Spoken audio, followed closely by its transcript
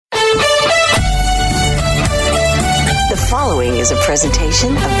following is a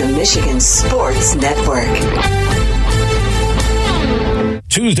presentation of the Michigan Sports Network.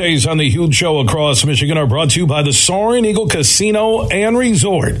 Tuesdays on the Huge Show across Michigan are brought to you by the Soaring Eagle Casino and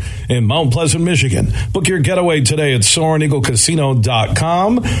Resort in Mount Pleasant, Michigan. Book your getaway today at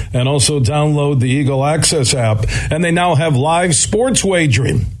SoaringEagleCasino.com and also download the Eagle Access app. And they now have live sports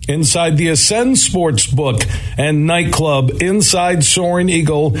wagering inside the Ascend Sportsbook and nightclub inside Soaring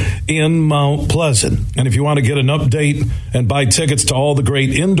Eagle in Mount Pleasant. And if you want to get an update and buy tickets to all the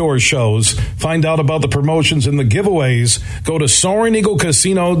great indoor shows, find out about the promotions and the giveaways, go to SoaringEagleCasino.com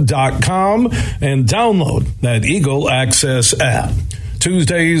and download that Eagle Access app.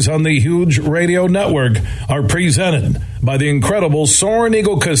 Tuesdays on the Huge Radio Network are presented by the incredible Soaring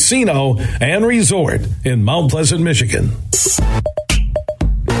Eagle Casino and Resort in Mount Pleasant, Michigan.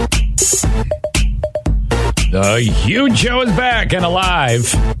 The Huge Show is back and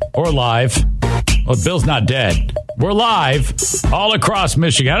alive. Or live. Well, Bill's not dead. We're live all across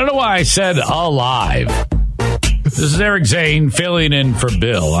Michigan. I don't know why I said alive. This is Eric Zane filling in for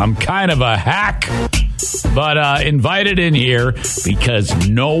Bill. I'm kind of a hack, but invited in here because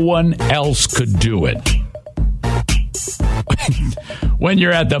no one else could do it. When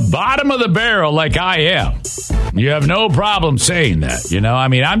you're at the bottom of the barrel like I am, you have no problem saying that. You know, I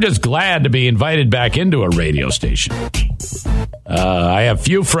mean, I'm just glad to be invited back into a radio station. I have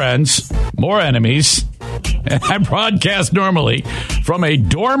few friends, more enemies, and I broadcast normally from a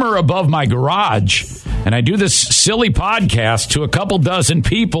dormer above my garage. And I do this silly podcast to a couple dozen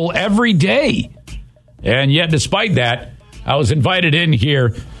people every day. And yet, despite that, I was invited in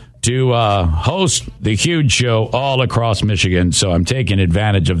here to host the Huge Show all across Michigan. So I'm taking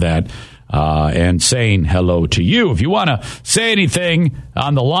advantage of that and saying hello to you. If you want to say anything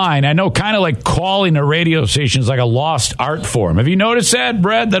on the line, I know kind of like calling a radio station is like a lost art form. Have you noticed that,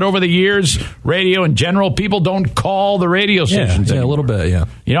 Brett, that over the years, radio in general, people don't call the radio stations anymore? A little bit, yeah.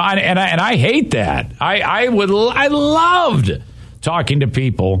 You know, and I hate that. I loved talking to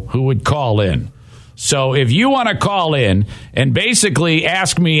people who would call in. So if you want to call in and basically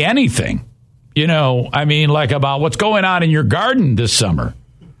ask me anything, you know, I mean, like about what's going on in your garden this summer.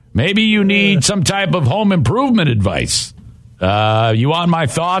 Maybe you need some type of home improvement advice. You want my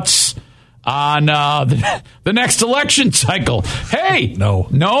thoughts on the next election cycle? Hey. No.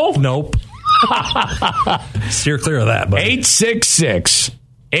 No? Nope. Steer clear of that, buddy.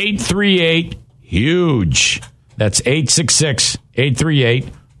 866-838-HUGE. That's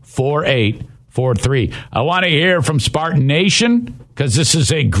 866-838-4843. I want to hear from Spartan Nation because this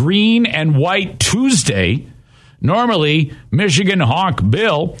is a green and white Tuesday. Normally, Michigan Honk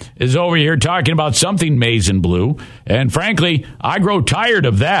Bill is over here talking about something maize and blue. And frankly, I grow tired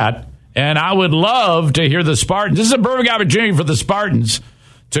of that. And I would love to hear the Spartans. This is a perfect opportunity for the Spartans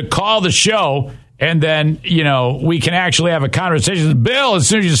to call the show. And then, you know, we can actually have a conversation. Bill, as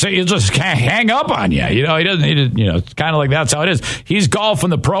soon as you say, he'll just hang up on you. You know, he doesn't need to, you know, it's kind of like that's how it is. He's golfing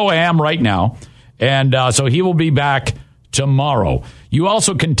the Pro-Am right now. And so he will be back tomorrow. You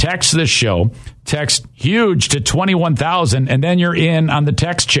also can text this show. Text HUGE to 21,000, and then you're in on the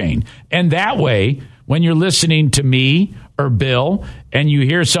text chain. And that way, when you're listening to me or Bill and you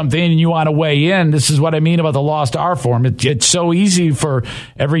hear something and you want to weigh in, this is what I mean about the lost R form. It's so easy for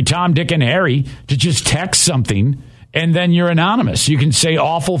every Tom, Dick, and Harry to just text something, and then you're anonymous. You can say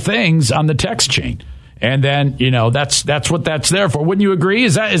awful things on the text chain. And then, you know, that's what that's there for. Wouldn't you agree?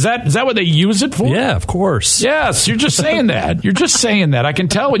 Is that what they use it for? Yeah, of course. Yes, you're just saying that. You're just saying that. I can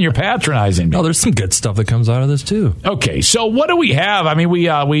tell when you're patronizing me. No, there's some good stuff that comes out of this, too. Okay, so what do we have? I mean, we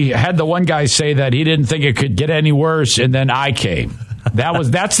had the one guy say that he didn't think it could get any worse, and then I came.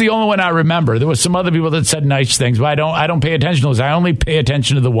 That's the only one I remember. There was some other people that said nice things, but I don't pay attention to those. I only pay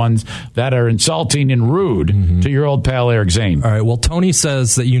attention to the ones that are insulting and rude to your old pal Eric Zane. All right, well, Tony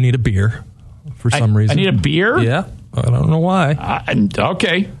says that you need a beer. For some reason. I need a beer? Yeah. I don't know why.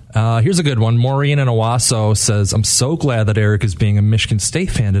 Okay. Here's a good one. Maureen in Owasso says, I'm so glad that Eric is being a Michigan State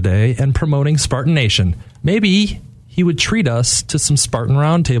fan today and promoting Spartan Nation. Maybe he would treat us to some Spartan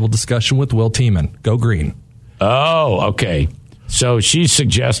Roundtable discussion with Will Tiemann. Go green. Oh, okay. So she's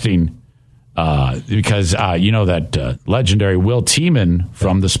suggesting, because you know that legendary Will Tiemann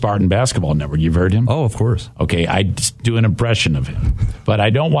from the Spartan Basketball Network. You've heard him? Oh, of course. Okay, I do an impression of him. But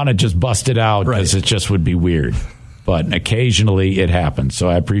I don't want to just bust it out because it just would be weird. But occasionally it happens, so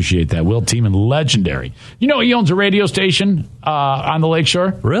I appreciate that. Will Tiemann, legendary. You know he owns a radio station on the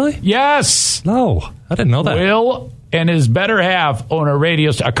Lakeshore? Really? Yes. No, I didn't know that. Will and his better half own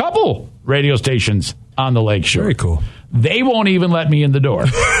a couple radio stations on the Lakeshore. Very cool. They won't even let me in the door.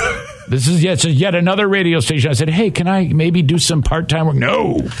 This is yet another radio station. I said, hey, can I maybe do some part-time work?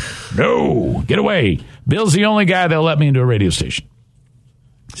 No, get away. Bill's the only guy that'll let me into a radio station.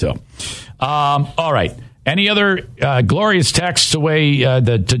 So, all right. Any other glorious texts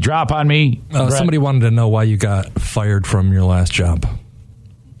to drop on me? Somebody wanted to know why you got fired from your last job.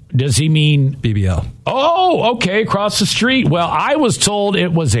 Does he mean BBL? Oh, okay, across the street. Well, I was told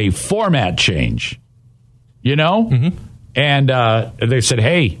it was a format change, Mm-hmm. And they said,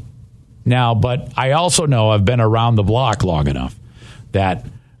 hey, now, but I also know I've been around the block long enough that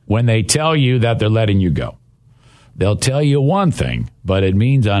when they tell you that they're letting you go, they'll tell you one thing, but it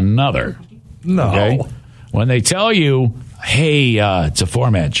means another. No. Okay? When they tell you, hey, it's a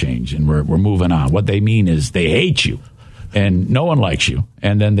format change and we're moving on, what they mean is they hate you. And no one likes you,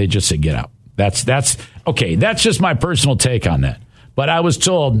 and then they just say, get out. That's okay. That's just my personal take on that. But I was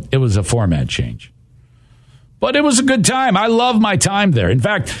told it was a format change. But it was a good time. I love my time there. In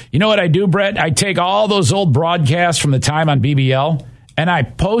fact, you know what I do, Brett? I take all those old broadcasts from the time on BBL, and I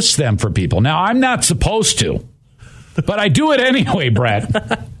post them for people. Now, I'm not supposed to, but I do it anyway,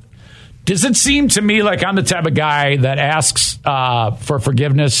 Brett. Does it seem to me like I'm the type of guy that asks for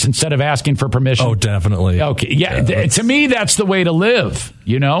forgiveness instead of asking for permission? Oh, definitely. Okay, yeah. To me, that's the way to live,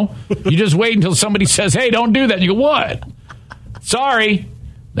 You just wait until somebody says, hey, don't do that. And you go, what? Sorry.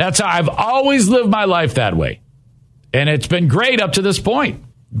 That's how I've always lived my life that way. And it's been great up to this point.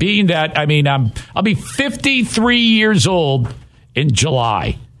 Being that, I'll be 53 years old in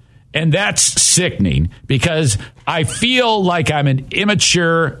July. And that's sickening because I feel like I'm an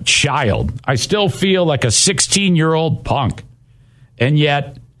immature child. I still feel like a 16-year-old punk. And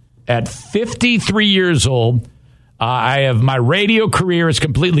yet, at 53 years old, my radio career is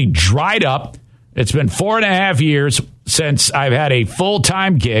completely dried up. It's been 4.5 years since I've had a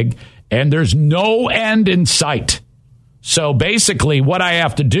full-time gig, and there's no end in sight. So basically, what I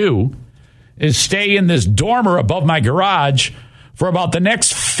have to do is stay in this dormer above my garage for about the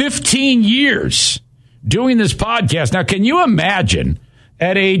next 15 years doing this podcast. Now, can you imagine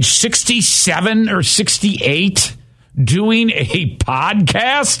at age 67 or 68 doing a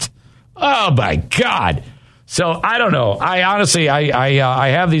podcast? Oh, my God. So I don't know. I honestly, I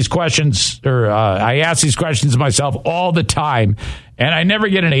have these questions, or I ask these questions myself all the time, and I never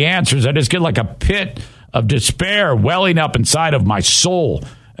get any answers. I just get like a pit of despair welling up inside of my soul.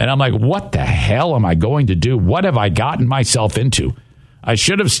 And I'm like, what the hell am I going to do? What have I gotten myself into? I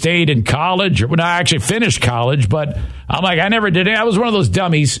should have stayed in college, or when I actually finished college, but I'm like, I never did it. I was one of those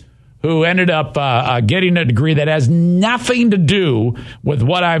dummies who ended up getting a degree that has nothing to do with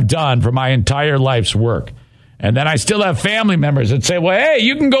what I've done for my entire life's work. And then I still have family members that say, well, hey,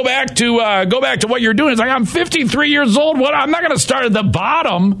 you can go back to what you're doing. It's like, I'm 53 years old. What? I'm not going to start at the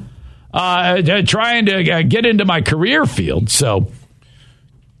bottom trying to get into my career field. So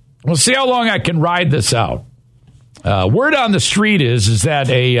we'll see how long I can ride this out. Word on the street is that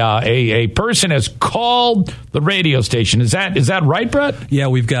a person has called the radio station. Is that right, Brett? Yeah,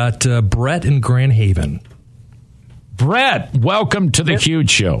 we've got Brett in Grand Haven. Brett, welcome to the Huge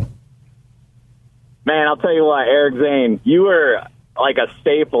Show. Man, I'll tell you what, Eric Zane, you were like a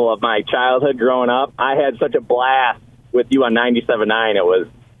staple of my childhood growing up. I had such a blast with you on 97.9. It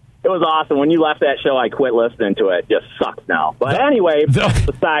was awesome. When you left that show, I quit listening to it. It just sucks now. But anyway,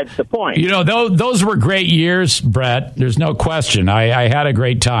 besides the point. Those were great years, Brett. There's no question. I had a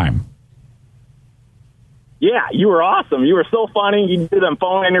great time. Yeah, you were awesome. You were so funny. You do them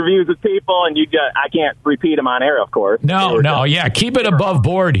phone interviews with people, and I can't repeat them on air, of course. Keep it above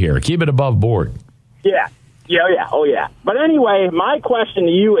board here. Keep it above board. Yeah. Oh, yeah. But anyway, my question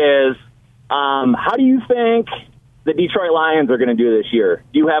to you is, how do you think the Detroit Lions are going to do this year?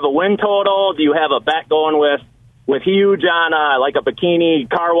 Do you have a win total? Do you have a bet going with Huge on like a bikini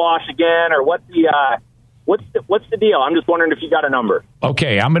car wash again, or what's the deal? I'm just wondering if you got a number.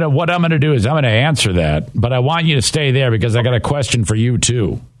 Okay, what I'm gonna do is I'm gonna answer that, but I want you to stay there because I got a question for you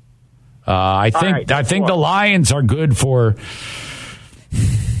too. I think the Lions are good for,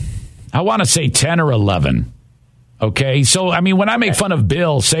 I want to say 10 or 11. Okay, so, when I make fun of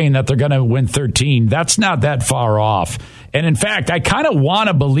Bill saying that they're going to win 13, that's not that far off. And in fact, I kind of want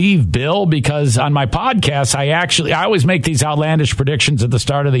to believe Bill because on my podcast, I always make these outlandish predictions at the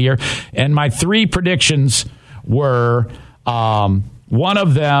start of the year. And my 3 predictions were, one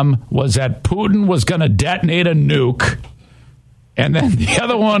of them was that Putin was going to detonate a nuke. And then the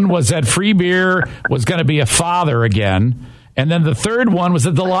other one was that free beer was going to be a father again. And then the third one was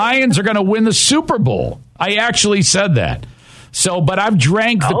that the Lions are going to win the Super Bowl. I actually said that. So, but I've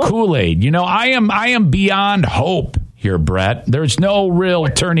drank the Kool-Aid. I am beyond hope here, Brett. There's no real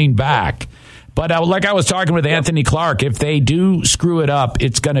turning back But like I was talking with Anthony Clark, if they do screw it up,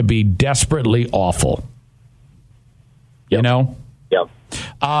 it's going to be desperately awful. Yep. You know?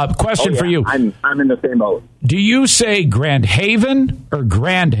 Yep. Question for you. I'm in the same boat. Do you say Grand Haven or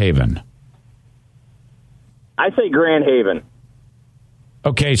Grand Haven? I say Grand Haven.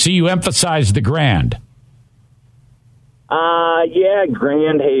 Okay, so you emphasize the Grand. Yeah,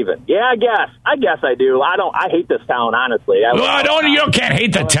 Grand Haven. Yeah, I guess I do. I hate this town, honestly. You can't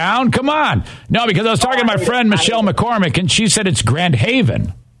hate the town. Come on. No, because I was talking to my friend Michelle McCormick, and she said it's Grand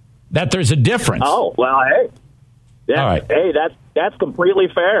Haven, that there's a difference. Oh, well, hey. Yeah, all right. Hey, that's completely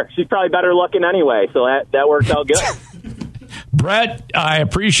fair. She's probably better looking anyway, so that works out good. Brett, I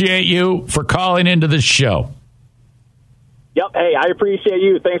appreciate you for calling into the show. Yep. Hey, I appreciate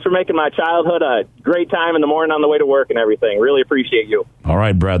you. Thanks for making my childhood a great time in the morning on the way to work and everything. Really appreciate you. All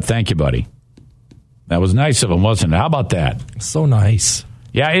right, Brett. Thank you, buddy. That was nice of him, wasn't it? How about that? So nice.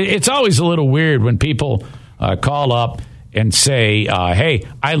 Yeah, it's always a little weird when people call up and say, hey,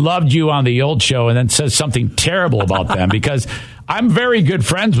 I loved you on the old show, and then says something terrible about them, because I'm very good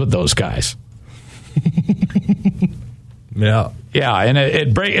friends with those guys. Yeah. Yeah, and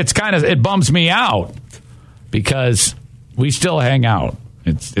it bums me out because we still hang out.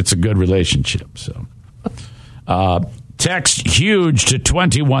 It's a good relationship. So, text huge to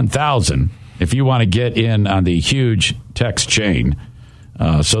 21,000 if you want to get in on the huge text chain.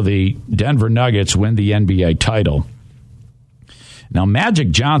 So the Denver Nuggets win the NBA title. Now,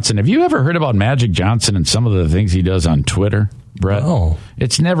 Magic Johnson. Have you ever heard about Magic Johnson and some of the things he does on Twitter, Brett? No.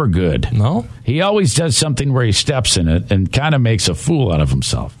 It's never good. No? He always does something where he steps in it and kind of makes a fool out of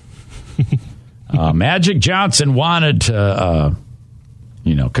himself. Magic Johnson wanted to,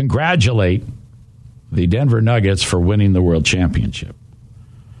 congratulate the Denver Nuggets for winning the World Championship.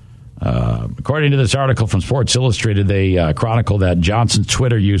 According to this article from Sports Illustrated, they chronicle that Johnson's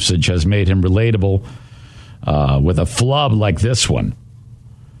Twitter usage has made him relatable with a flub like this one.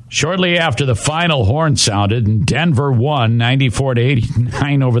 Shortly after the final horn sounded and Denver won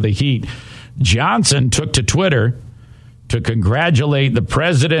 94-89 over the Heat, Johnson took to Twitter to congratulate the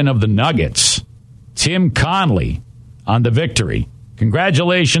president of the Nuggets, Tim Connelly, on the victory.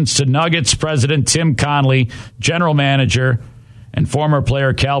 Congratulations to Nuggets president Tim Connelly, general manager, and former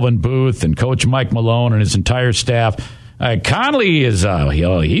player Calvin Booth, and coach Mike Malone and his entire staff. Connelly is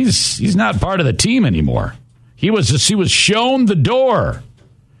he's not part of the team anymore. He was shown the door,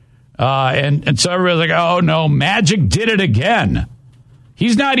 and so everybody's like, oh no, Magic did it again.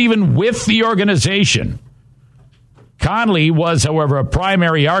 He's not even with the organization. Connelly was, however, a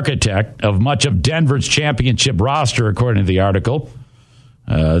primary architect of much of Denver's championship roster, according to the article.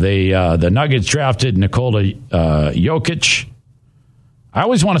 The Nuggets drafted Nikola Jokic. I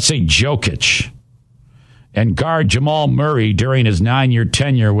always want to say Jokic. And guard Jamal Murray during his 9-year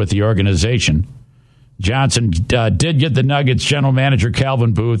tenure with the organization. Johnson did get the Nuggets general manager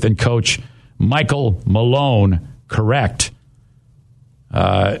Calvin Booth and coach Michael Malone correct.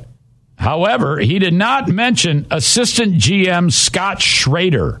 However, he did not mention assistant GM Scott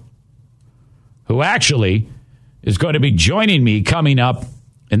Schrader, who actually is going to be joining me coming up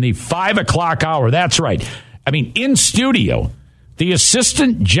in the 5 o'clock hour. That's right. I mean, in studio, the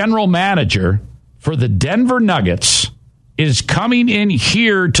assistant general manager for the Denver Nuggets is coming in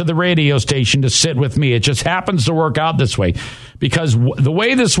here to the radio station to sit with me. It just happens to work out this way because the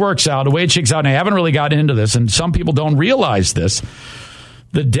way this works out, the way it shakes out, and I haven't really gotten into this, and some people don't realize this,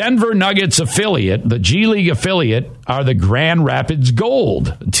 the Denver Nuggets affiliate, the G League affiliate, are the Grand Rapids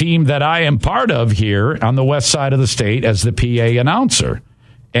Gold, a team that I am part of here on the west side of the state as the PA announcer.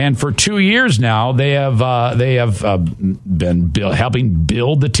 And for 2 years now, they have been helping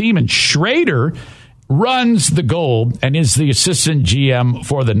build the team. And Schrader runs the Gold and is the assistant GM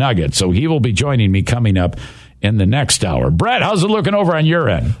for the Nuggets. So he will be joining me coming up in the next hour. Brett, how's it looking over on your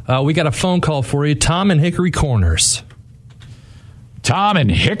end? We got a phone call for you. Tom in Hickory Corners. Tom in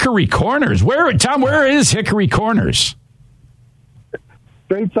Hickory Corners. Where is Hickory Corners?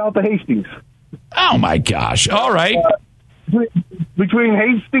 Straight south of Hastings. Oh, my gosh. All right. Between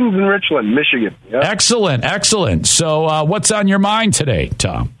Hastings and Richland, Michigan. Yep. Excellent. So what's on your mind today,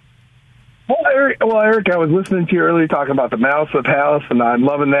 Tom? Well, Eric, I was listening to you earlier talking about the Mouse of the Palace, and I'm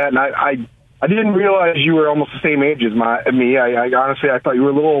loving that. And I didn't realize you were almost the same age as me. I honestly, I thought you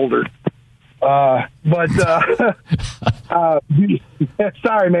were a little older. Sorry,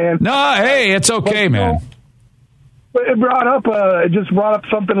 man. No, hey, it's okay, man. But it just brought up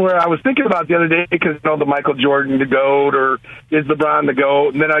something where I was thinking about the other day because, the Michael Jordan the GOAT or is LeBron the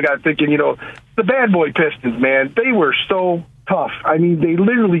GOAT? And then I got thinking, the bad boy Pistons, man, they were so tough. I mean, they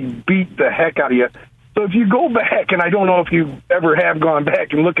literally beat the heck out of you. So if you go back, and I don't know if you ever have gone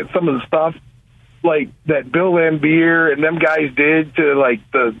back and look at some of the stuff, like that Bill Laimbeer and them guys did to like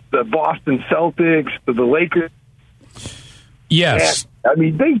the Boston Celtics, to the Lakers. Yes. And, I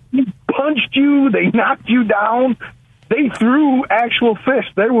mean, they punched you, they knocked you down. They threw actual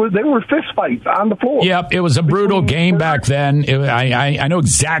fists. They were fist fights on the floor. Yep, it was a brutal game back then. I know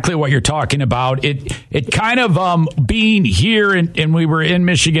exactly what you're talking about. It kind of being here and we were in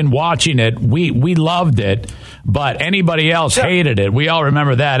Michigan watching it. We loved it, but anybody else hated it. We all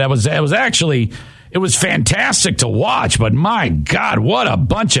remember that. It was fantastic to watch. But my God, what a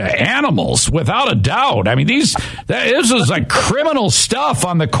bunch of animals! Without a doubt. I mean, this was like criminal stuff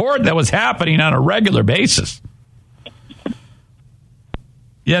on the court that was happening on a regular basis.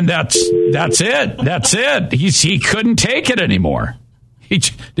 And that's it. That's it. He couldn't take it anymore.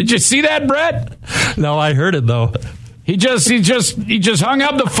 Did you see that, Brett? No, I heard it though. He just hung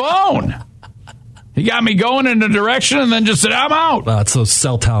up the phone. He got me going in a direction and then just said, "I'm out." It's those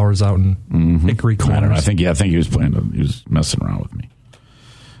cell towers out in Hickory Corners. I don't know. I think he was playing. He was messing around with me.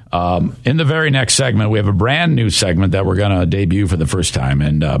 In the very next segment, we have a brand new segment that we're going to debut for the first time,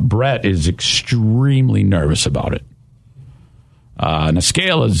 and Brett is extremely nervous about it. On a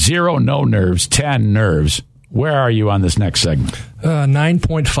scale of 0, no nerves, 10 nerves, where are you on this next segment?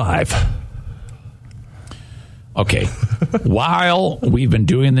 9.5. Okay. While we've been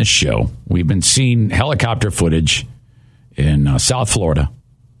doing this show, we've been seeing helicopter footage in South Florida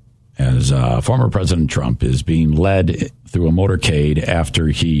as former President Trump is being led through a motorcade after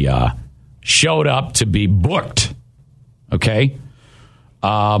he showed up to be booked. Okay?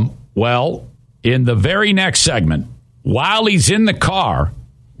 Well, in the very next segment, while he's in the car,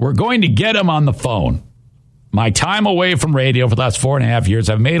 we're going to get him on the phone. My time away from radio for the last 4.5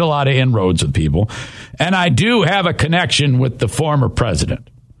 years, I've made a lot of inroads with people, and I do have a connection with the former president.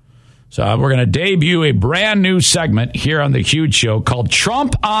 So we're going to debut a brand new segment here on The Huge Show called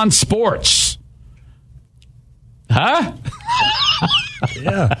Trump on Sports. Huh?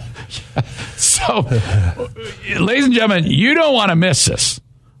 Yeah. So, ladies and gentlemen, you don't want to miss this.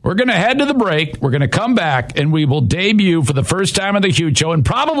 We're going to head to the break. We're going to come back, and we will debut for the first time on The Huge Show, and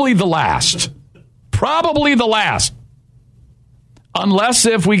probably the last. Probably the last. Unless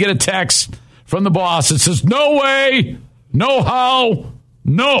if we get a text from the boss that says, no way, no how,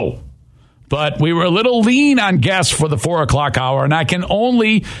 no. But we were a little lean on guests for the 4 o'clock hour, and I can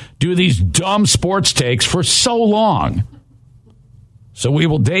only do these dumb sports takes for so long. So we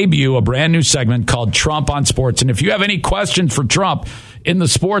will debut a brand new segment called Trump on Sports. And if you have any questions for Trump in the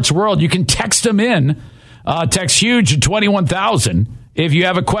sports world, you can text him in. Text HUGE at 21,000. If you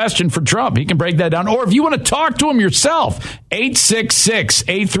have a question for Trump, he can break that down. Or if you want to talk to him yourself,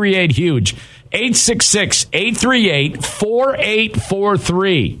 866-838-HUGE.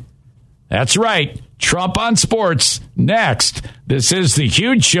 866-838-4843. That's right. Trump on Sports next. This is The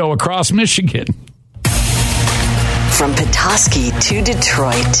Huge Show across Michigan. From Petoskey to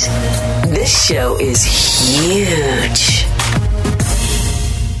Detroit, this show is huge.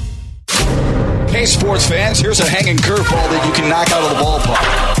 Hey, sports fans, here's a hanging curveball that you can knock out of the ballpark.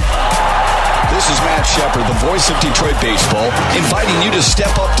 This is Matt Shepard, the voice of Detroit baseball, inviting you to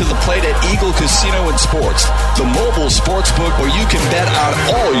step up to the plate at Eagle Casino and Sports, the mobile sports book where you can bet on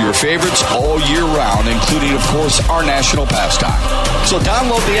all your favorites all year round, including, of course, our national pastime. So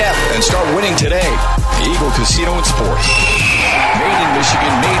download the app and start winning today. Eagle Casino and Sports. Made in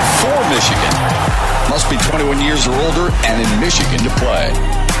Michigan, made for Michigan. Must be 21 years or older and in Michigan to play.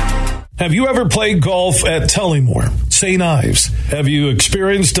 Have you ever played golf at Tullymore, St. Ives? Have you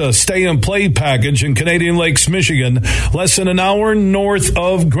experienced a stay-and-play package in Canadian Lakes, Michigan, less than an hour north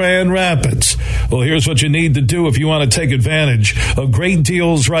of Grand Rapids? Well, here's what you need to do if you want to take advantage of great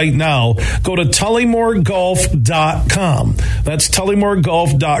deals right now. Go to TullymoreGolf.com. That's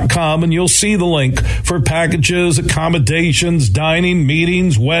TullymoreGolf.com, and you'll see the link for packages, accommodations, dining,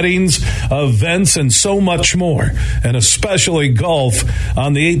 meetings, weddings, events, and so much more. And especially golf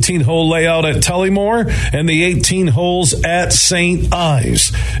on the 18-hole layout at Tullymore and the 18 holes at St.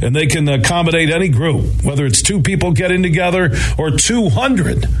 Ives. And they can accommodate any group, whether it's 2 people getting together or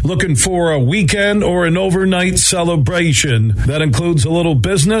 200 looking for a weekend or an overnight celebration. That includes a little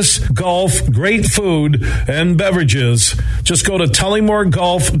business, golf, great food, and beverages. Just go to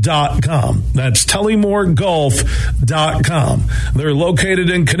TullymoreGolf.com. That's TullymoreGolf.com. They're located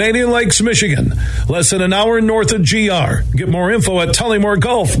in Canadian Lakes, Michigan, less than an hour north of GR. Get more info at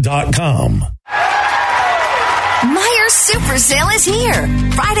TullymoreGolf.com. Meijer's Super Sale is here.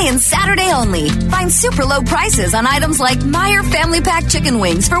 Friday and Saturday only. Find super low prices on items like Meijer Family Pack Chicken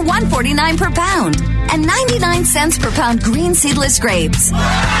Wings for $1.49 per pound and 99 cents per pound green seedless grapes.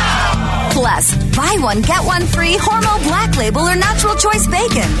 Plus, buy one, get one free Hormel Black Label or Natural Choice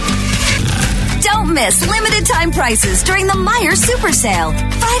Bacon. Don't miss limited time prices during the Meijer Super Sale.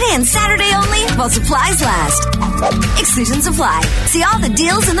 Friday and Saturday only while supplies last. Exclusions apply. See all the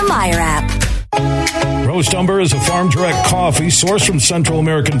deals in the Meijer app. Roast Umber is a farm direct coffee sourced from Central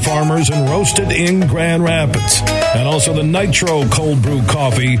American farmers and roasted in Grand Rapids. And also the Nitro Cold Brew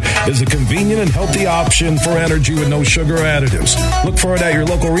Coffee is a convenient and healthy option for energy with no sugar additives. Look for it at your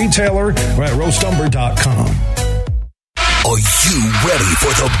local retailer or at roastumber.com. Are you ready for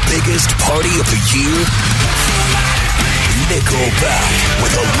the biggest party of the year? Nickelback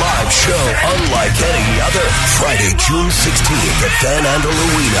with a live show unlike any other. Friday, June 16th at Van Andel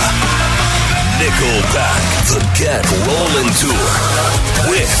Arena. Nickelback, the Get Rollin' Tour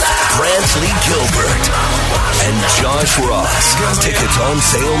with Brantley Gilbert and Josh Ross. Tickets on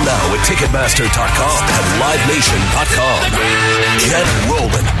sale now at Ticketmaster.com and LiveNation.com. Get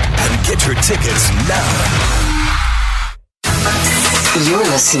rollin' and get your tickets now. You're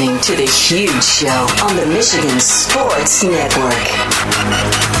listening to The Huge Show on the Michigan Sports Network.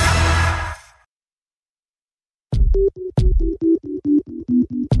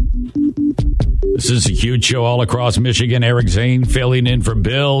 This is a huge show all across Michigan. Eric Zane filling in for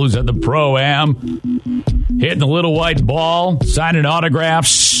Bill, who's at the Pro-Am. Hitting the little white ball, signing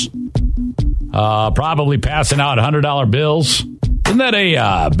autographs, probably passing out $100 bills. Isn't that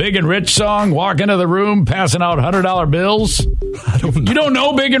a Big and Rich song? Walk into the room, passing out $100 bills. I don't know. You don't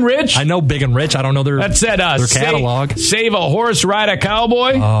know Big and Rich? I know Big and Rich. I don't know their catalog. Save a horse, ride a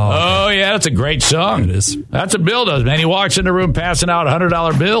cowboy. Oh, yeah, that's a great song. It is. That's what Bill does, man. He walks in the room passing out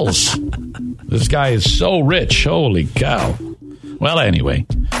 $100 bills. This guy is so rich. Holy cow. Well, anyway,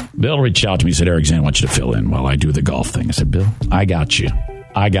 Bill reached out to me. He said, Eric Zane, I want you to fill in while I do the golf thing. I said, Bill, I got you.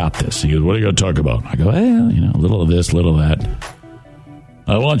 I got this. He goes, what are you going to talk about? I go, well, a little of this, little of that.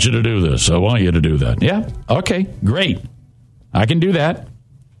 I want you to do this. I want you to do that. Yeah, okay, great. I can do that.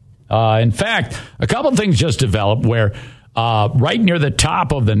 In fact, a couple of things just developed where right near the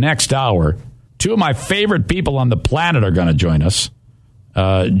top of the next hour, two of my favorite people on the planet are going to join us.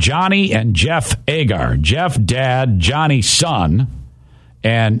 Johnny and Jeff Agar. Jeff, dad, Johnny, son.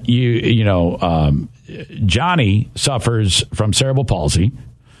 And, Johnny suffers from cerebral palsy.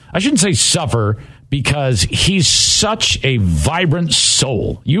 I shouldn't say suffer because he's such a vibrant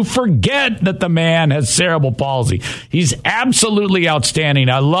soul. You forget that the man has cerebral palsy. He's absolutely outstanding.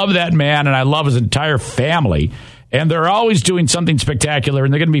 I love that man, and I love his entire family. And they're always doing something spectacular,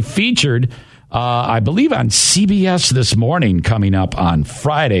 and they're going to be featured, I believe, on CBS this morning, coming up on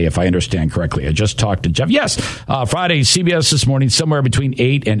Friday, if I understand correctly. I just talked to Jeff. Yes, Friday, CBS this morning, somewhere between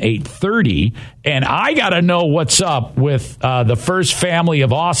 8 and 8:30. And I got to know what's up with the first family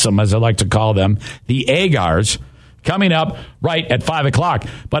of awesome, as I like to call them, the Agars, coming up right at 5 o'clock.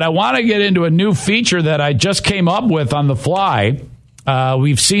 But I want to get into a new feature that I just came up with on the fly.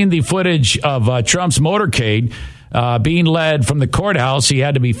 We've seen the footage of Trump's motorcade being led from the courthouse. He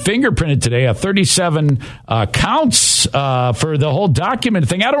had to be fingerprinted today, 37 counts for the whole document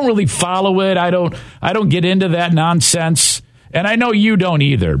thing. I don't really follow it. I don't get into that nonsense. And I know you don't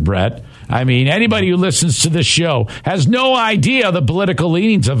either, Brett. I mean, anybody who listens to this show has no idea the political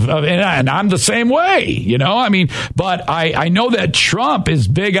leanings of and I'm the same way, but I know that Trump is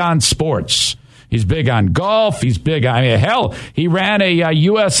big on sports. He's big on golf. He's big on, hell, he ran a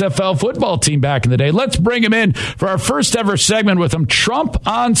USFL football team back in the day. Let's bring him in for our first ever segment with him. Trump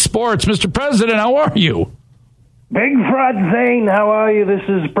on Sports. Mr. President, how are you? Big Fraud Zane, how are you? This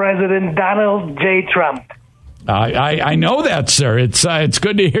is President Donald J. Trump. I know that, sir. It's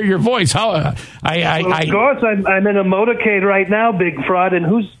good to hear your voice. Of course, I'm in a motorcade right now, Big Fraud, and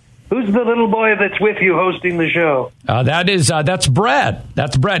who's the little boy that's with you hosting the show? That's Brett.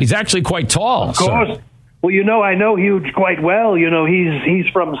 That's Brett. He's actually quite tall. Of course. Sir. Well, I know Huge quite well. He's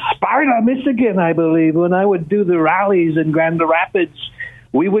from Sparta, Michigan, I believe. When I would do the rallies in Grand Rapids,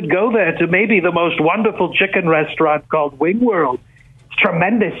 we would go there to maybe the most wonderful chicken restaurant called Wing World. It's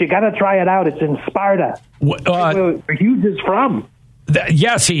tremendous. You got to try it out. It's in Sparta. Where Huge is from.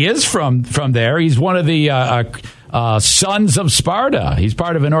 Yes, he is from there. He's one of the Sons of Sparta. He's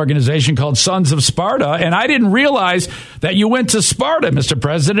part of an organization called Sons of Sparta. And I didn't realize that you went to Sparta, Mr.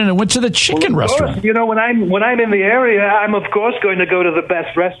 President, and went to the chicken restaurant. When I'm in the area, I'm, of course, going to go to the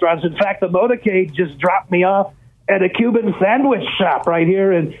best restaurants. In fact, the motorcade just dropped me off at a Cuban sandwich shop right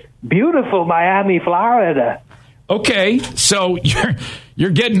here in beautiful Miami, Florida. Okay, so you're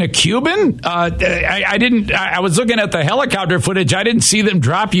getting a Cuban? I was looking at the helicopter footage. I didn't see them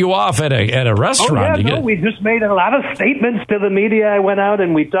drop you off at a restaurant. We just made a lot of statements to the media. I went out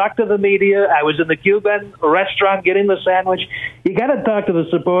and we talked to the media. I was in the Cuban restaurant getting the sandwich. You got to talk to the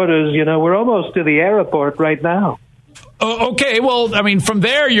supporters. We're almost to the airport right now. Okay, well, I mean, from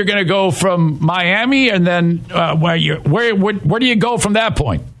there you're going to go from Miami, and then where do you go from that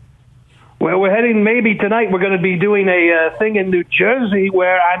point? Well, we're heading maybe tonight. We're going to be doing a thing in New Jersey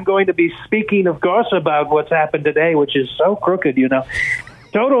where I'm going to be speaking, of course, about what's happened today, which is so crooked,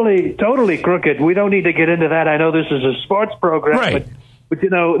 totally crooked. We don't need to get into that. I know this is a sports program, right. but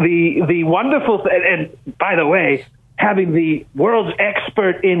the wonderful and by the way, having the world's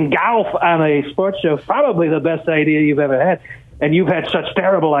expert in golf on a sports show is probably the best idea you've ever had. And you've had such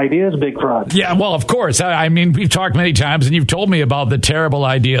terrible ideas, Big Fraud. Yeah, well, of course. I mean, we've talked many times, and you've told me about the terrible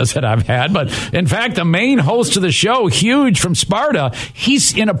ideas that I've had. But, in fact, the main host of the show, Huge from Sparta,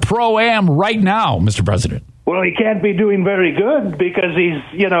 he's in a Pro-Am right now, Mr. President. Well, he can't be doing very good because he's,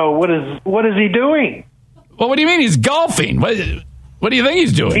 what is he doing? Well, what do you mean he's golfing? What do you think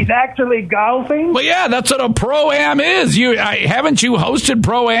he's doing? He's actually golfing? Well, yeah, that's what a Pro-Am is. Haven't you hosted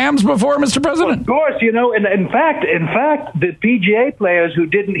Pro-Ams before, Mr. President? Well, of course, and in fact, the PGA players who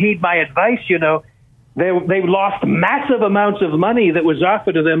didn't heed my advice, they lost massive amounts of money that was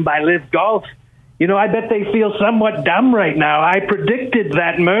offered to them by Live Golf. I bet they feel somewhat dumb right now. I predicted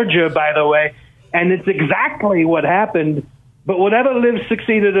that merger, by the way, and it's exactly what happened. But whatever Live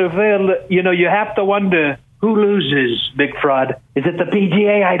succeeded or failed, you have to wonder, who loses, Big Fraud? Is it the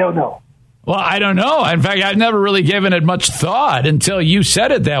PGA? I don't know. Well, I don't know. In fact, I've never really given it much thought until you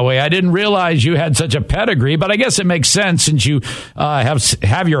said it that way. I didn't realize you had such a pedigree, but I guess it makes sense since you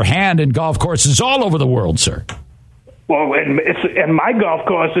have your hand in golf courses all over the world, sir. Well, and my golf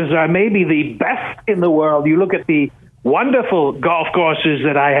courses are maybe the best in the world. You look at the wonderful golf courses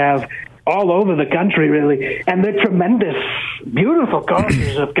that I have all over the country, really, and they're tremendous, beautiful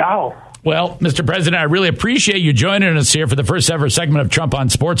courses of golf. Well, Mr. President, I really appreciate you joining us here for the first ever segment of Trump on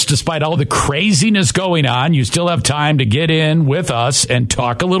Sports. Despite all the craziness going on, you still have time to get in with us and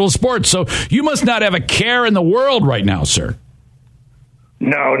talk a little sports. So you must not have a care in the world right now, sir.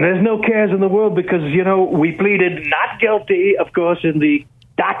 No, there's no cares in the world because, we pleaded not guilty, of course, in the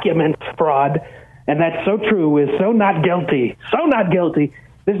documents fraud. And that's so true. We're so not guilty. So not guilty.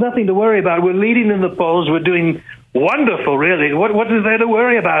 There's nothing to worry about. We're leading in the polls. We're doing wonderful, really. What is there to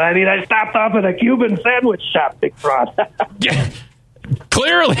worry about? I mean, I stopped off at a Cuban sandwich shop, Big Fraud. Yeah,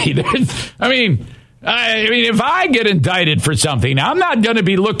 clearly. I mean, if I get indicted for something, I'm not going to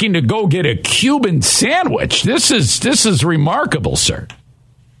be looking to go get a Cuban sandwich. This is remarkable, sir.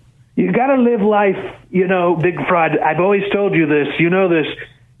 You got to live life, Big Fraud. I've always told you this. You know this.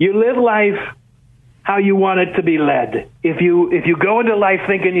 You live life how you want it to be led. If you go into life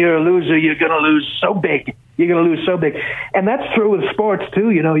thinking you're a loser, you're going to lose so big. You're going to lose so big. And that's true with sports, too.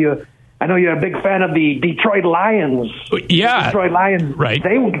 I know you're a big fan of the Detroit Lions. Yeah. The Detroit Lions. Right.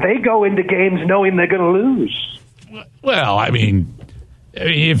 They go into games knowing they're going to lose. Well, I mean,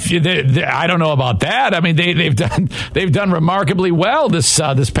 I don't know about that. I mean, they've done remarkably well this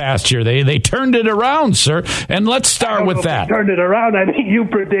past year. They turned it around, sir. And let's start with that. Turned it around. I mean, you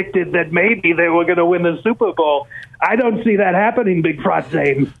predicted that maybe they were going to win the Super Bowl. I don't see that happening, Big Fraud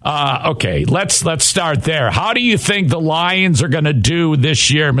Zane. Okay, let's start there. How do you think the Lions are going to do this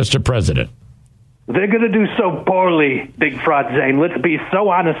year, Mr. President? They're going to do so poorly, Big Fraud Zane. Let's be so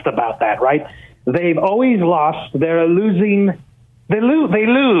honest about that, right? They've always lost. They're losing. They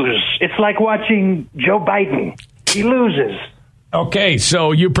lose. It's like watching Joe Biden. He loses. Okay,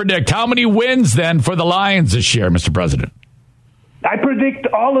 so you predict how many wins then for the Lions this year, Mr. President? I predict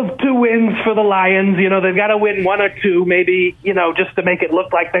all of 2 wins for the Lions. They've got to win 1 or 2, maybe, just to make it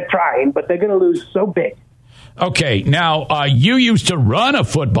look like they're trying, but they're going to lose so big. Okay, now, you used to run a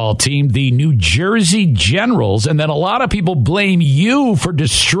football team, the New Jersey Generals, and then a lot of people blame you for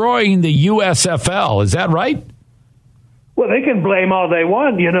destroying the USFL. Is that right? Well, they can blame all they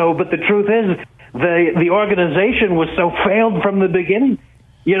want, but the truth is the organization was so failed from the beginning.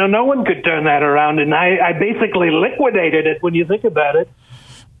 No one could turn that around, and I basically liquidated it when you think about it.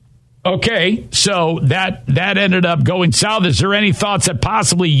 Okay, so that ended up going south. Is there any thoughts that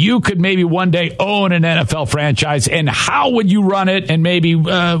possibly you could maybe one day own an NFL franchise, and how would you run it, and maybe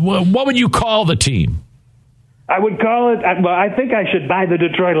what would you call the team? I would call it, well, I think I should buy the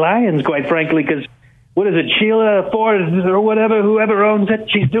Detroit Lions, quite frankly, because what is it, Sheila Ford or whatever, whoever owns it,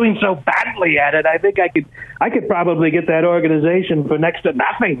 she's doing so badly at it. I think I could probably get that organization for next to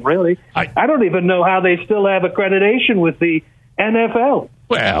nothing, really. I don't even know how they still have accreditation with the NFL.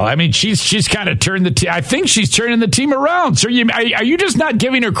 Well, I mean, she's kind of turned the team. I think she's turning the team around. So are you just not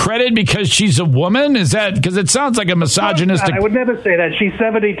giving her credit because she's a woman? Is that because it sounds like a misogynistic? I would never say that. She's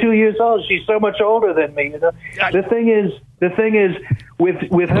 72 years old. She's so much older than me. The thing is,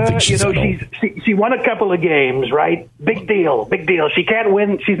 with her, she won a couple of games, right? Big deal. She can't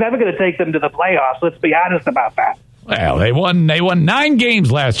win. She's never going to take them to the playoffs. Let's be honest about that. Well, they won 9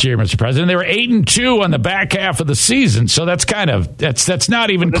 games last year, Mr. President. They were 8-2 on the back half of the season, so that's not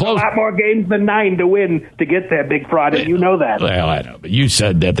even close. A lot more games than 9 to win to get there, Big Fraud, and you know that. Well, I know, but you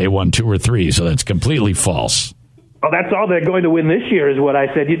said that they won 2 or 3, so that's completely false. Well, that's all they're going to win this year is what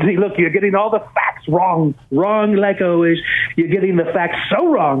I said. You see, look, you're getting all the facts wrong like always. You're getting the facts so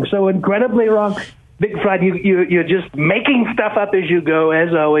wrong, so incredibly wrong. Big Fraud, you're just making stuff up as you go,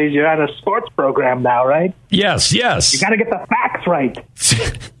 as always. You're on a sports program now, right? Yes. You got to get the facts right.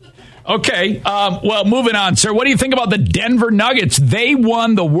 Okay, well, moving on, sir. What do you think about the Denver Nuggets? They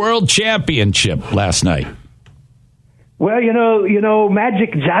won the World Championship last night. Well, you know,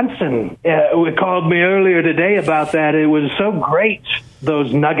 Magic Johnson called me earlier today about that. It was so great,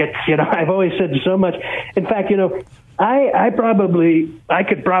 those Nuggets. You know, I've always said so much. In fact, you know, I could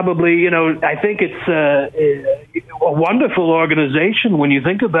probably, you know, I think it's a wonderful organization when you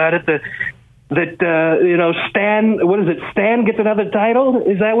think about it. That you know, Stan gets another title?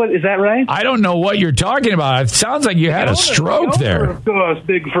 Is that right? I don't know what you're talking about. It sounds like you had a stroke there. Of course,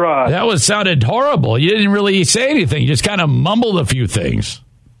 Big Fraud. That sounded horrible. You didn't really say anything. You just kind of mumbled a few things.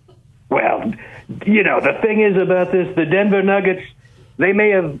 Well, you know, the thing is about this, the Denver Nuggets, they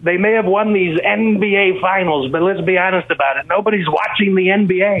may have won these NBA finals, but let's be honest about it. Nobody's watching the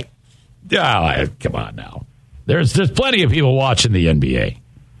NBA. Oh, come on now. There's plenty of people watching the NBA.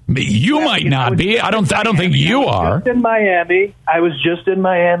 You might not be. I don't think you are. I was just in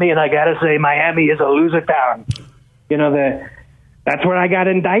Miami, and I got to say, Miami is a loser town. You know, that's where I got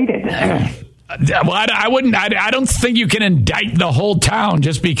indicted. Well, I don't think you can indict the whole town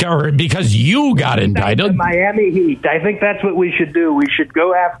just because you got indicted. The Miami Heat. I think that's what we should do. We should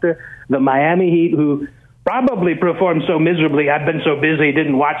go after the Miami Heat, who probably performed so miserably. I've been so busy,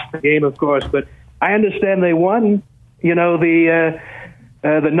 didn't watch the game, of course, but I understand they won. You know, the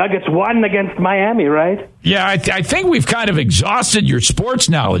Nuggets won against Miami, right? Yeah, I think we've kind of exhausted your sports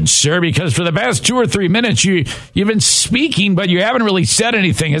knowledge, sir, because for the past 2 or 3 minutes, you've been speaking, but you haven't really said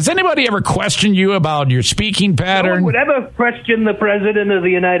anything. Has anybody ever questioned you about your speaking pattern? No one would ever question the President of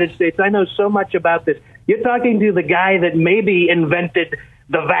the United States. I know so much about this. You're talking to the guy that maybe invented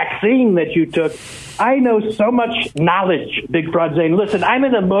the vaccine that you took. I know so much knowledge, Big Fraud Zane. Listen, I'm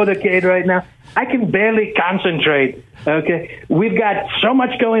in a motorcade right now. I can barely concentrate, okay? We've got so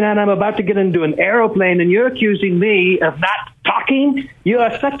much going on. I'm about to get into an aeroplane, and you're accusing me of not talking? You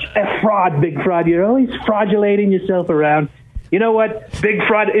are such a fraud, Big Fraud. You're always fraudulating yourself around. You know what, Big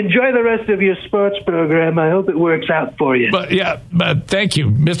Fraud, enjoy the rest of your sports program. I hope it works out for you. But thank you,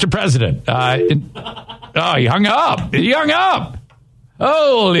 Mr. President. He hung up.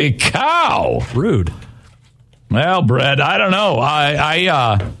 Holy cow. Rude. Well, Brett, I don't know.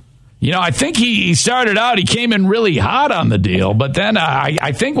 I think he started out, he came in really hot on the deal, but then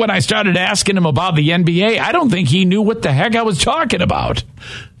I think when I started asking him about the NBA, I don't think he knew what the heck I was talking about.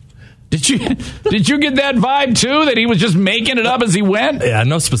 Did you get that vibe, too, that he was just making it up as he went? Yeah,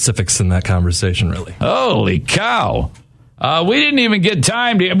 no specifics in that conversation, really. Holy cow. We didn't even get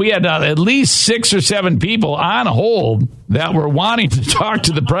time to. We had at least 6 or 7 people on hold that were wanting to talk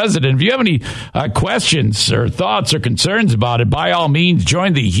to the president. If you have any questions or thoughts or concerns about it, by all means,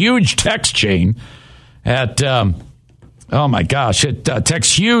 join the huge text chain at, text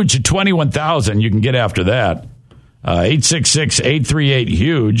huge at 21,000. You can get after that.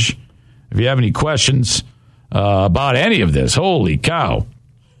 866-838-HUGE. If you have any questions about any of this, holy cow.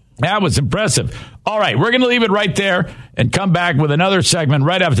 That was impressive. All right, we're going to leave it right there and come back with another segment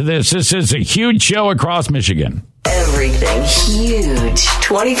right after this. This is a huge show across Michigan. Everything huge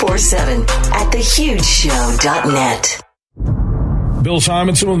 24/7 at thehugeshow.net. Bill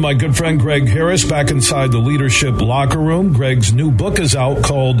Simonson with my good friend Greg Harris back inside the leadership locker room. Greg's new book is out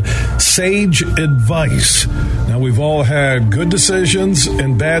called Sage Advice. Now, we've all had good decisions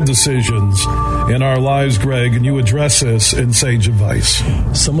and bad decisions in our lives, Greg, and you address this in Sage Advice.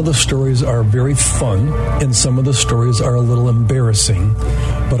 Some of the stories are very fun, and some of the stories are a little embarrassing.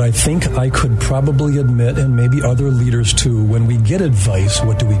 But I think I could probably admit, and maybe other leaders too, when we get advice,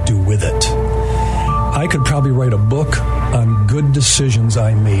 what do we do with it? I could probably write a book on good decisions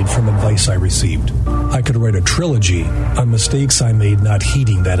I made from advice I received. I could write a trilogy on mistakes I made not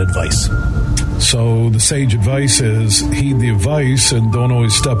heeding that advice. So the sage advice is heed the advice and don't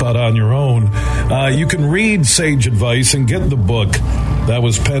always step out on your own. You can read Sage Advice and get the book that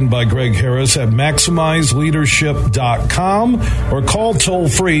was penned by Greg Harris at MaximizeLeadership.com or call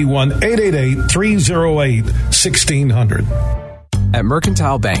toll-free 1-888-308-1600. At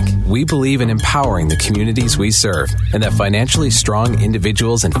Mercantile Bank, we believe in empowering the communities we serve and that financially strong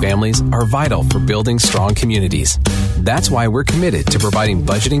individuals and families are vital for building strong communities. That's why we're committed to providing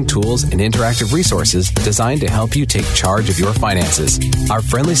budgeting tools and interactive resources designed to help you take charge of your finances. Our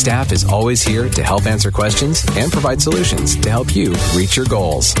friendly staff is always here to help answer questions and provide solutions to help you reach your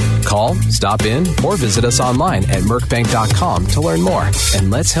goals. Call, stop in, or visit us online at mercbank.com to learn more.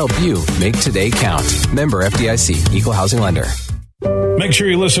 And let's help you make today count. Member FDIC, Equal Housing Lender. Make sure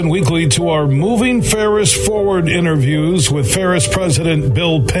you listen weekly to our Moving Ferris Forward interviews with Ferris President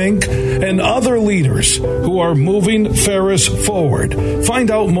Bill Pink and other leaders who are moving Ferris forward.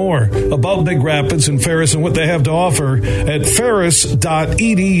 Find out more about Big Rapids and Ferris and what they have to offer at ferris.edu.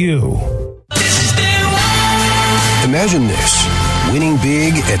 Imagine this, winning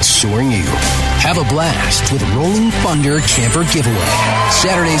big at Soaring Eagle. Have a blast with Rolling Thunder Camper Giveaway.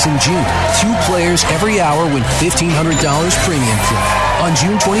 Saturdays in June, 2 players every hour win $1,500 premium play. On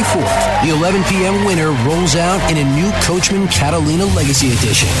June 24th, the 11 p.m. winner rolls out in a new Coachman Catalina Legacy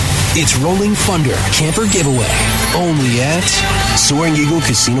Edition. It's Rolling Thunder Camper Giveaway, only at Soaring Eagle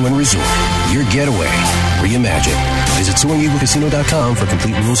Casino and Resort. Your getaway reimagined. Visit SoaringEagleCasino.com for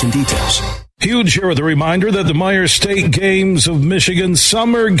complete rules and details. Huge here with a reminder that the Myers State Games of Michigan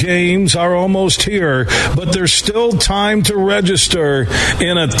Summer Games are almost here, but there's still time to register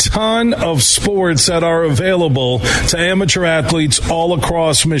in a ton of sports that are available to amateur athletes all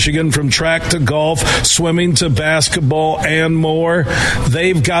across Michigan, from track to golf, swimming to basketball, and more.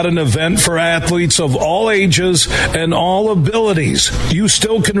 They've got an event for athletes of all ages and all abilities. You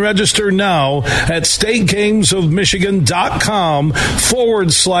still can register now at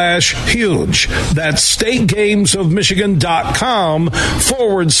stategamesofmichigan.com/huge. That's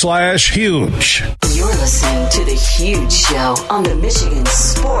stategamesofmichigan.com/huge. You're listening to The Huge Show on the Michigan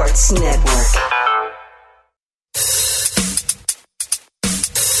Sports Network.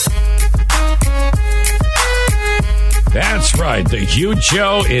 That's right. The Huge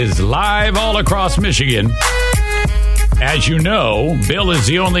Show is live all across Michigan. As you know, Bill is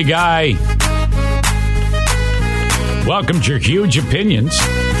the only guy. Welcome to your huge opinions.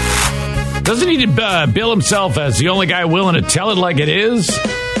 Doesn't he bill himself as the only guy willing to tell it like it is?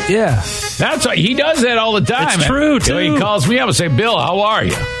 Yeah. That's right. He does that all the time. It's true, too. He calls me up and say, Bill, how are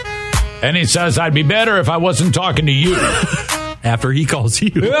you? And he says, I'd be better if I wasn't talking to you. After he calls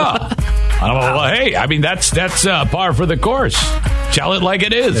you. Yeah. I'm like, well, hey, I mean, that's par for the course. Tell it like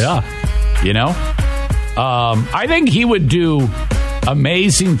it is. Yeah. You know? I think he would do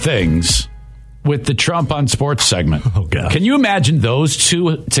amazing things with the Trump on Sports segment. Oh, God. Can you imagine those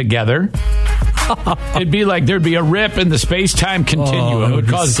two together? It'd be like there'd be a rip in the space-time continuum. That would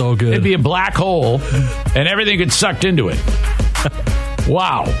be so good. It'd be a black hole, and everything gets sucked into it.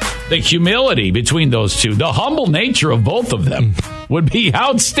 Wow. The humility between those two, the humble nature of both of them would be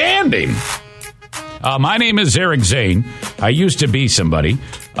outstanding. My name is Eric Zane. I used to be somebody.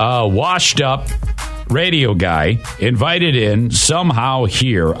 Washed up radio guy, invited in, somehow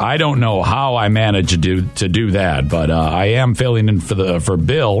here. I don't know how I managed to do that, but I am filling in for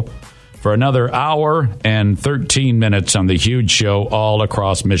Bill for another hour and 13 minutes on the Huge Show all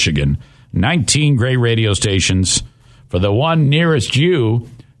across Michigan. 19 great radio stations. For the one nearest you,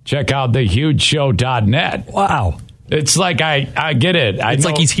 check out thehugeshow.net. Wow. It's like I get it. It's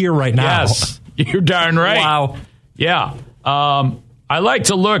like he's here right now. Yes, you're darn right. Wow. Yeah. I like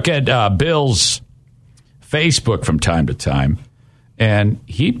to look at Bill's Facebook from time to time, and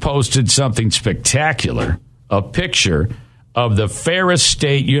he posted something spectacular, a picture of the Ferris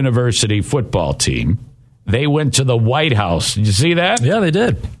State University football team. They went to the White House. Did you see that? Yeah, they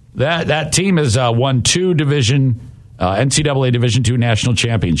did. That team has won 2 NCAA Division II national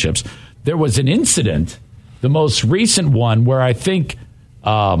championships. There was an incident, the most recent one, where I think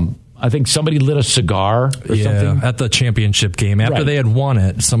somebody lit a cigar or something. At the championship game. After Right. they had won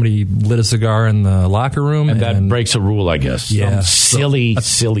it, somebody lit a cigar in the locker room. And that breaks a rule, I guess. Yeah. Some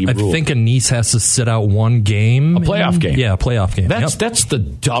silly rule. I think a niece has to sit out one game. A playoff game. Yeah, a playoff game. That's the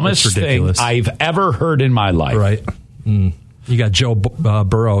dumbest thing ridiculous. I've ever heard in my life. Right. You got Joe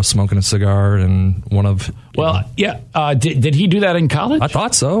Burrow smoking a cigar and one of... Well, yeah. Did he do that in college? I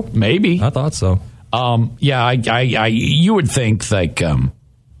thought so. Maybe. I thought so. Yeah, you would think, like...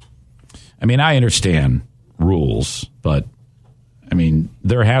 I mean, I understand rules, but, I mean,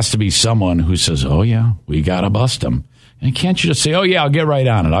 there has to be someone who says, oh, yeah, we got to bust them. And can't you just say, oh, yeah, I'll get right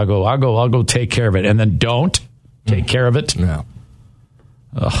on it. I'll go take care of it. And then don't take care of it? No.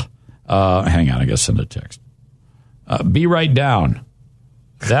 Hang on, I got to send a text. Be right down.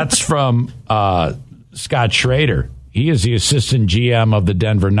 That's from Scott Schrader. He is the assistant GM of the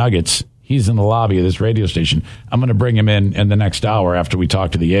Denver Nuggets. He's in the lobby of this radio station. I'm going to bring him in the next hour after we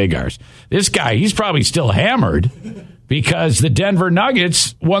talk to the Agars. This guy, he's probably still hammered because the Denver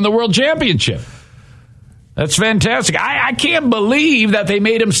Nuggets won the world championship. That's fantastic. I can't believe that they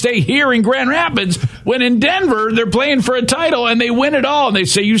made him stay here in Grand Rapids when in Denver they're playing for a title and they win it all. And they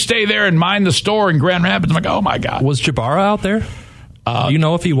say, you stay there and mind the store in Grand Rapids. I'm like, oh, my God. Was Jabara out there? Do you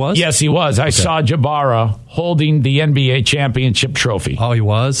know if he was? Yes, he was. I saw Jabara holding the NBA championship trophy. Oh, he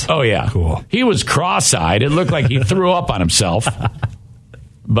was? Oh, yeah. Cool. He was cross-eyed. It looked like he threw up on himself.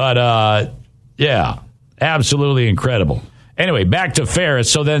 But, yeah, absolutely incredible. Anyway, back to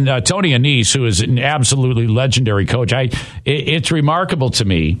Ferris. So then Tony Annese, who is an absolutely legendary coach, it's remarkable to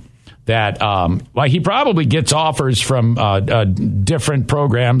me that he probably gets offers from different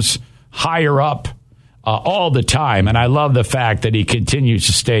programs higher up all the time. And I love the fact that he continues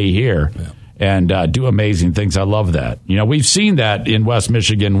to stay here and do amazing things. I love that. You know, we've seen that in West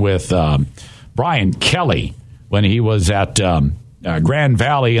Michigan with Brian Kelly when he was at Grand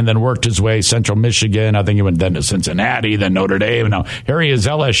Valley and then worked his way Central Michigan. I think he went then to Cincinnati, then Notre Dame. And now here he is,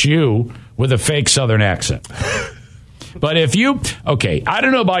 LSU, with a fake Southern accent. But if you, I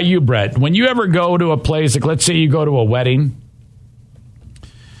don't know about you, Brett. When you ever go to a place, like let's say you go to a wedding,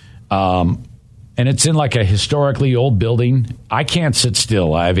 and it's in like a historically old building, I can't sit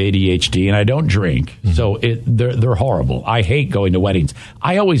still. I have ADHD and I don't drink. Mm-hmm. So they're horrible. I hate going to weddings.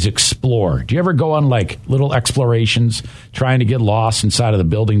 I always explore. Do you ever go on like little explorations trying to get lost inside of the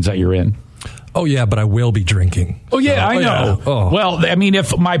buildings that you're in? Oh, yeah, but I will be drinking. Oh, yeah, I know. Yeah. Oh. Well, I mean,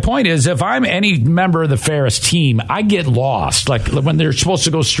 if my point is, if I'm any member of the Ferris team, I get lost. Like when they're supposed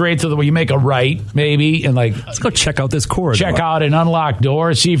to go straight to the, you make a right, maybe, and like, let's go check out this corridor. Check out an unlocked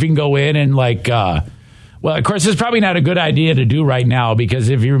door, see if you can go in and like, well, of course, it's probably not a good idea to do right now because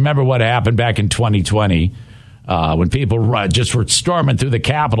if you remember what happened back in 2020, when people just were storming through the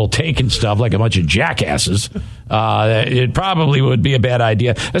Capitol, taking stuff like a bunch of jackasses, it probably would be a bad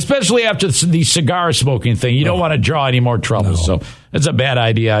idea, especially after the cigar smoking thing. You don't want to draw any more trouble. No. So it's a bad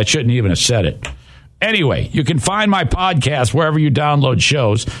idea. I shouldn't even have said it. Anyway, you can find my podcast wherever you download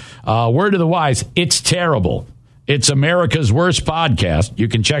shows. Word of the wise, it's terrible. It's America's worst podcast. You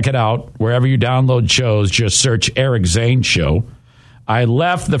can check it out wherever you download shows. Just search Eric Zane Show. I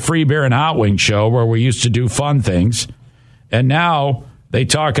left the Free Beer and Hot Wing show where we used to do fun things, and now they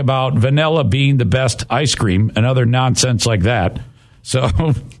talk about vanilla being the best ice cream and other nonsense like that. So,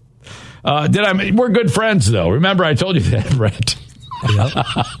 we're good friends, though. Remember, I told you that, Brett. Yep.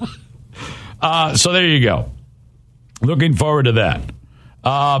 So there you go. Looking forward to that.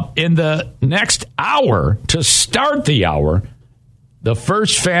 In the next hour, to start the hour, the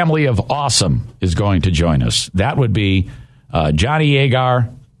first family of awesome is going to join us. That would be Johnny Agar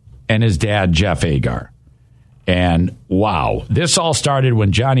and his dad, Jeff Agar. And wow, this all started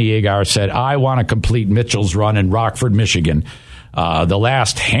when Johnny Agar said, I want to complete Mitchell's run in Rockford, Michigan. The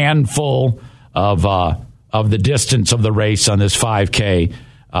last handful of the distance of the race on this 5K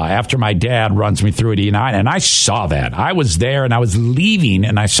after my dad runs me through at E9. And I saw that. I was there and I was leaving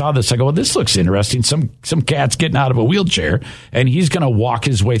and I saw this. I go, well, this looks interesting. Some cat's getting out of a wheelchair and he's going to walk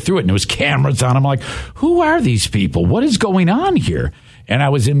his way through it. And there was cameras on him. I'm like, who are these people? What is going on here? And I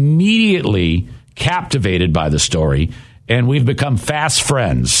was immediately captivated by the story. And we've become fast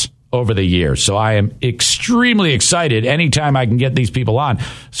friends over the years. So I am extremely excited anytime I can get these people on.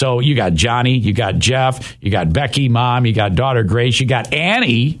 So you got Johnny, you got Jeff, you got Becky, mom, you got daughter Grace, you got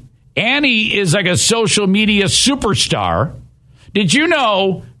Annie. Annie is like a social media superstar. Did you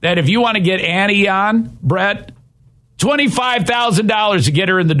know that if you want to get Annie on, Brett, $25,000 to get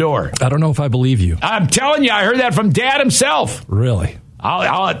her in the door? I don't know if I believe you. I'm telling you, I heard that from Dad himself. Really?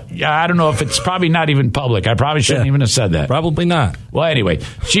 I don't know if it's probably not even public. I probably shouldn't even have said that. Probably not. Well, anyway,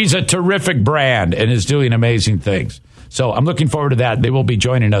 she's a terrific brand and is doing amazing things. So I'm looking forward to that. They will be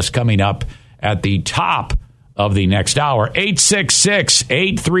joining us coming up at the top of the next hour.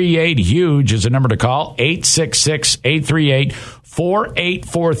 866-838-HUGE is the number to call.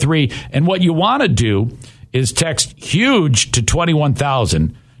 866-838-4843. And what you want to do is text HUGE to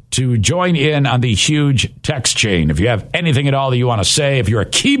 21,000 to join in on the huge text chain. If you have anything at all that you want to say, if you're a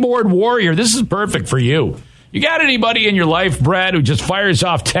keyboard warrior, this is perfect for you. You got anybody in your life, Brad, who just fires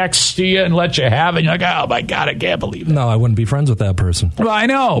off texts to you and lets you have it? And you're like, oh, my God, I can't believe it. No, I wouldn't be friends with that person. Well, I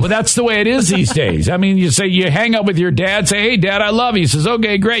know, but that's the way it is these days. I mean, you hang out with your dad, say, hey, Dad, I love you. He says,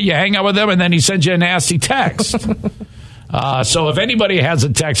 okay, great. You hang out with him, and then he sends you a nasty text. So if anybody has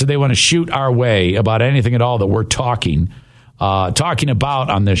a text that they want to shoot our way about anything at all that we're talking about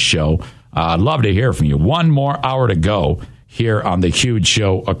on this show, I'd love to hear from you. One more hour to go here on the huge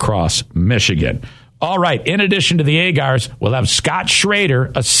show across Michigan. All right. In addition to the Agars, we'll have Scott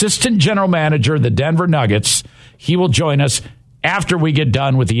Schrader, assistant general manager of the Denver Nuggets. He will join us after we get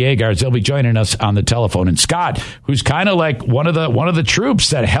done with the Agars. They'll be joining us on the telephone. And Scott, who's kind of like one of the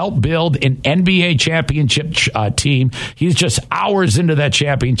troops that helped build an NBA championship team. He's just hours into that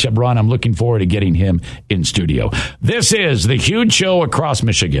championship run. I'm looking forward to getting him in studio. This is the Huge Show across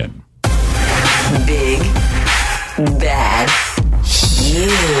Michigan. Big, bad,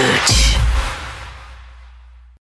 huge.